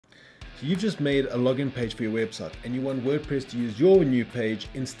So you've just made a login page for your website and you want WordPress to use your new page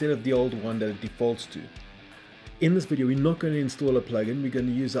instead of the old one that it defaults to. In this video, we're not going to install a plugin, we're going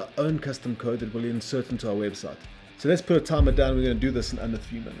to use our own custom code that we'll insert into our website. So let's put a timer down, we're going to do this in under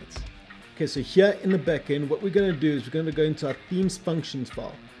 3 minutes. Okay, so here in the backend, what we're going to do is we're going to go into our themes functions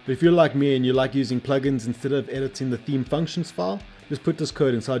file. But if you're like me and you like using plugins instead of editing the theme functions file, just put this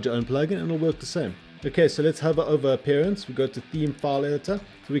code inside your own plugin and it'll work the same. Okay, so let's hover over appearance. We go to theme file editor.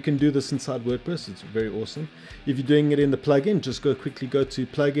 So we can do this inside WordPress. It's very awesome. If you're doing it in the plugin, just quickly go to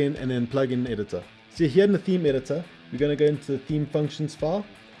plugin and then plugin editor. So here in the theme editor, we're going to go into the theme functions file.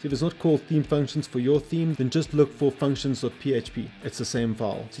 So if it's not called theme functions for your theme, then just look for functions.php. It's the same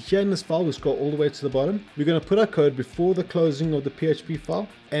file. So here in this file, we scroll all the way to the bottom. We're going to put our code before the closing of the PHP file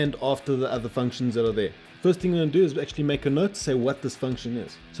and after the other functions that are there. First thing I'm going to do is actually make a note to say what this function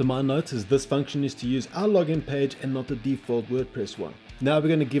is. So my note is this function is to use our login page and not the default WordPress one. Now we're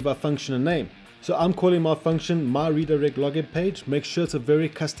going to give our function a name. So I'm calling my function my redirect login page. Make sure it's a very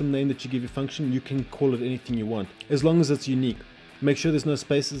custom name that you give your function. You can call it anything you want, as long as it's unique. Make sure there's no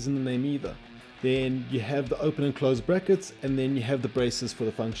spaces in the name either. Then you have the open and close brackets, and then you have the braces for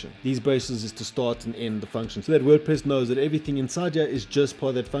the function. These braces is to start and end the function, so that WordPress knows that everything inside here is just part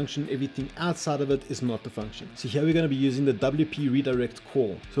of that function, everything outside of it is not the function. So here we're going to be using the WP redirect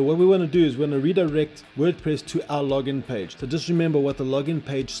call. So what we want to do is we want to redirect WordPress to our login page. So just remember what the login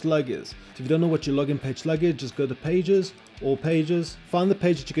page slug is. So if you don't know what your login page slug is, just go to pages, all pages, find the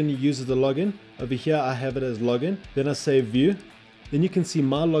page that you're going to use as the login. Over here I have it as login, then I say view. Then you can see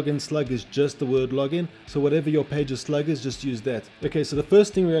my login slug is just the word login. So whatever your page's slug is, just use that. Okay, so the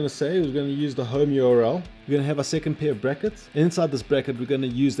first thing we're going to say is we're going to use the home URL. We're going to have our second pair of brackets. And inside this bracket, we're going to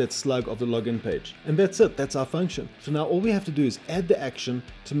use that slug of the login page. And that's it. That's our function. So now all we have to do is add the action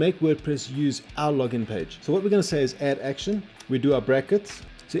to make WordPress use our login page. So what we're going to say is add action. We do our brackets.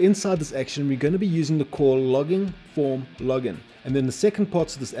 So inside this action, we're going to be using the call logging form login. And then the second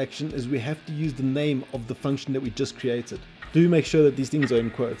part of this action is we have to use the name of the function that we just created. Do make sure that these things are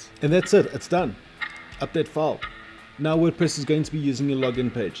in quotes. And that's it, it's done. Update file. Now WordPress is going to be using your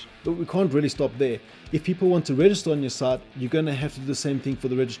login page. But we can't really stop there. If people want to register on your site, you're going to have to do the same thing for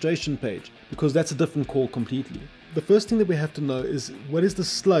the registration page, because that's a different call completely. The first thing that we have to know is what is the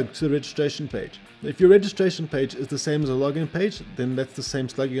slug to the registration page. If your registration page is the same as a login page, then that's the same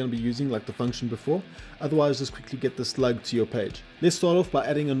slug you're going to be using like the function before. Otherwise, just quickly get the slug to your page. Let's start off by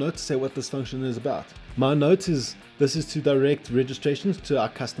adding a note to say what this function is about. My note is this is to direct registrations to our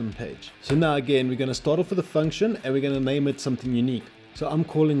custom page. So now again, we're going to start off with a function and we're going to name it something unique. So I'm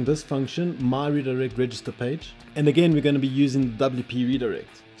calling this function my redirect register page. And again, we're going to be using the WP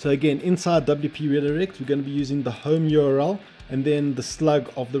redirect. So again, inside WP redirect, we're going to be using the home URL and then the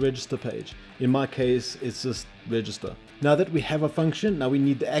slug of the register page. In my case, it's just register. Now that we have a function, now we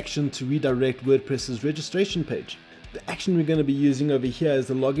need the action to redirect WordPress's registration page. The action we're going to be using over here is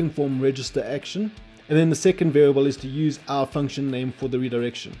the login form register action. And then the second variable is to use our function name for the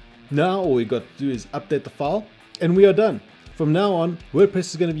redirection. Now all we got to do is update the file and we are done. From now on,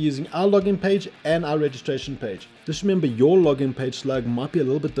 WordPress is going to be using our login page and our registration page. Just remember your login page slug might be a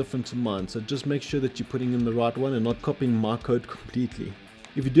little bit different to mine, so just make sure that you're putting in the right one and not copying my code completely.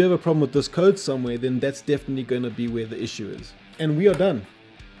 If you do have a problem with this code somewhere, then that's definitely going to be where the issue is. And we are done.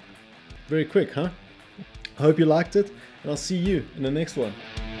 Very quick, huh? I hope you liked it, and I'll see you in the next one.